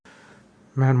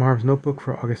Marv's notebook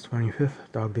for August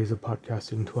 25th, Dog Days of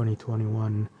Podcasting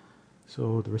 2021.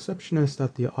 So, the receptionist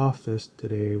at the office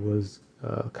today was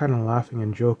kind of laughing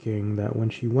and joking that when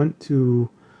she went to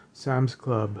Sam's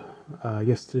Club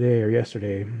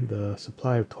yesterday, the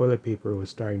supply of toilet paper was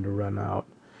starting to run out.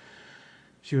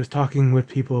 She was talking with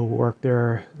people who work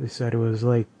there. They said it was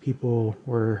like people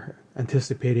were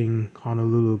anticipating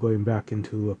Honolulu going back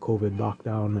into a COVID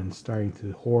lockdown and starting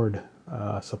to hoard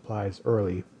supplies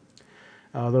early.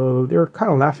 Although they're kind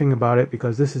of laughing about it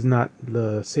because this is not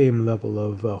the same level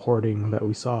of hoarding that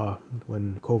we saw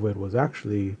when COVID was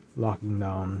actually locking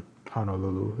down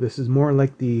Honolulu. This is more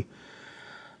like the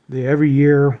every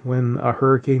year when a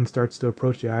hurricane starts to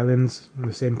approach the islands,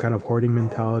 the same kind of hoarding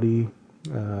mentality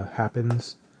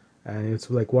happens, and it's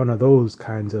like one of those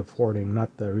kinds of hoarding,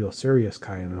 not the real serious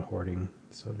kind of hoarding.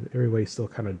 So everybody's still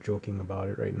kind of joking about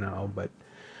it right now, but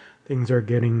things are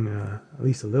getting at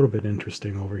least a little bit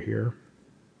interesting over here.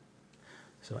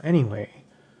 So anyway,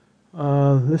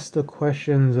 list of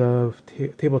questions of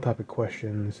table topic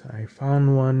questions. I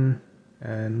found one,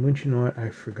 and wouldn't you know it,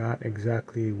 I forgot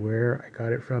exactly where I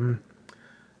got it from.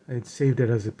 I'd saved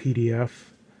it as a PDF,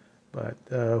 but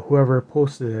whoever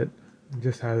posted it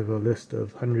just had a list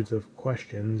of hundreds of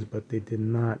questions, but they did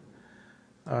not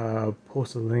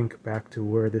post a link back to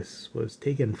where this was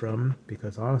taken from,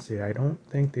 because honestly, I don't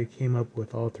think they came up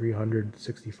with all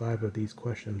 365 of these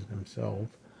questions themselves.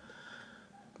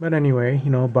 But anyway,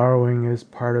 borrowing is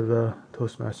part of the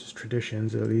Toastmasters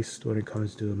traditions, at least when it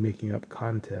comes to making up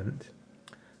content.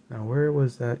 Now, where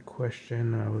was that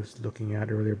question I was looking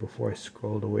at earlier before I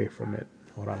scrolled away from it?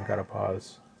 Hold on, gotta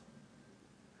pause.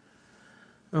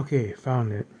 Okay,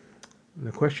 found it.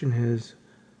 The question is,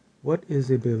 what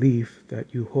is a belief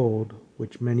that you hold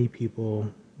which many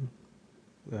people,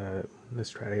 let's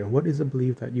try it again. What is a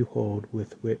belief that you hold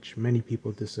with which many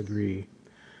people disagree?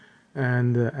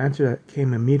 And the answer that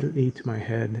came immediately to my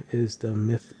head is the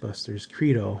Mythbusters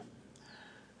credo,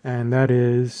 and that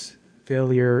is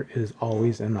failure is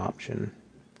always an option.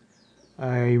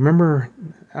 I remember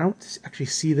I don't actually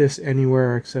see this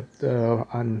anywhere except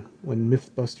on when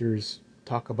Mythbusters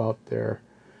talk about their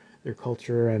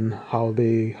culture and how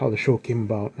the show came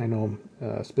about. I know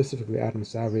specifically Adam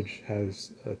Savage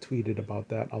has tweeted about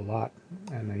that a lot,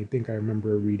 and I think I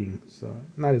remember reading, so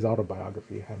not his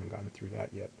autobiography. I haven't gotten through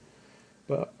that yet,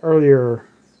 but earlier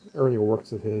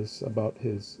works of his about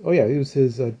his it was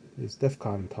his DEF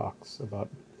CON talks about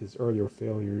his earlier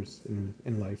failures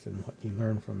in life and what he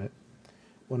learned from it.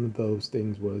 One of those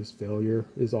things was failure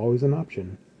is always an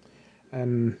option,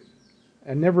 and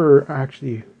I never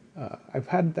actually I've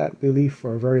had that belief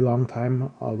for a very long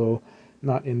time, although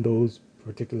not in those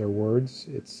particular words.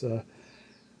 It's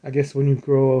I guess when you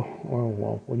grow, or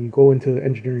well, when you go into the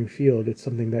engineering field, it's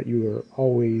something that you are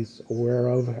always aware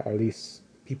of. At least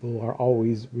people are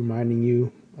always reminding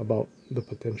you about the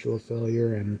potential of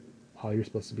failure and how you're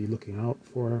supposed to be looking out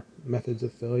for methods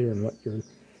of failure and what you're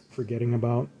forgetting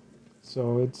about.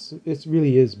 So it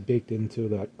really is baked into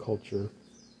that culture.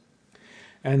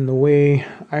 And the way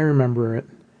I remember it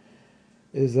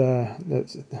is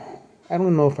that's I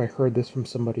don't know if I heard this from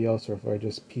somebody else or if I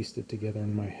just pieced it together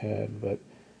in my head, but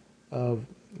uh,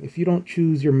 if you don't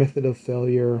choose your method of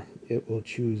failure, it will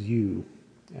choose you.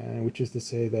 Which is to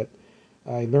say that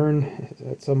I learned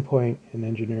at some point in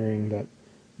engineering that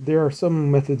there are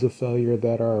some methods of failure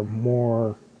that are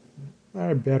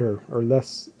better or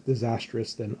less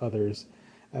disastrous than others.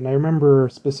 And I remember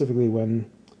specifically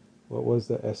when, what was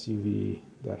the SUV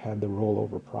that had the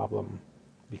rollover problem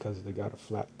because they got a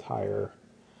flat tire?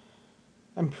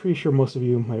 I'm pretty sure most of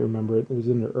you might remember it. It was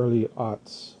in the early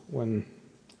aughts when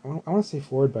I want to say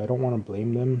Ford, but I don't want to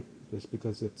blame them just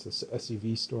because it's a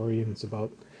SUV story and it's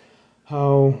about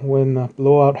how when a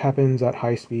blowout happens at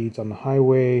high speeds on the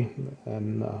highway,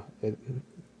 and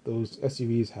those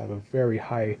SUVs have a very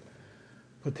high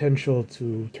potential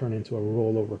to turn into a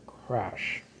rollover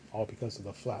crash, all because of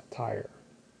the flat tire.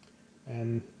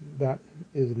 And that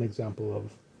is an example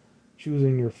of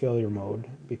choosing your failure mode,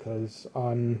 because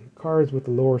on cars with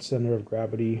a lower center of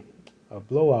gravity, a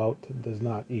blowout does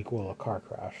not equal a car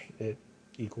crash. It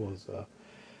equals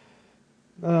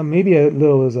maybe a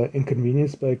little as an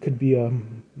inconvenience, but it could be a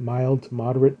mild to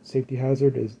moderate safety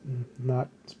hazard. Is not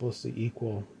supposed to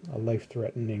equal a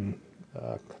life-threatening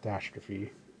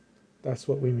catastrophe. That's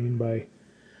what we mean by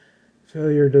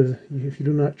failure. Does if you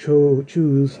do not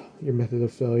choose your method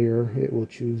of failure, it will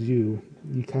choose you.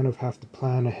 You kind of have to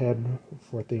plan ahead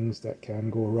for things that can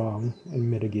go wrong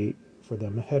and mitigate for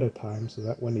them ahead of time so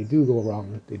that when they do go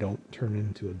wrong, they don't turn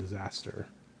into a disaster.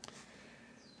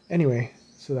 Anyway,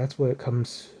 so that's what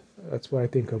I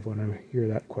think of when I hear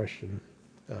that question.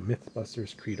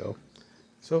 Mythbusters credo.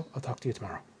 So I'll talk to you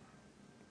tomorrow.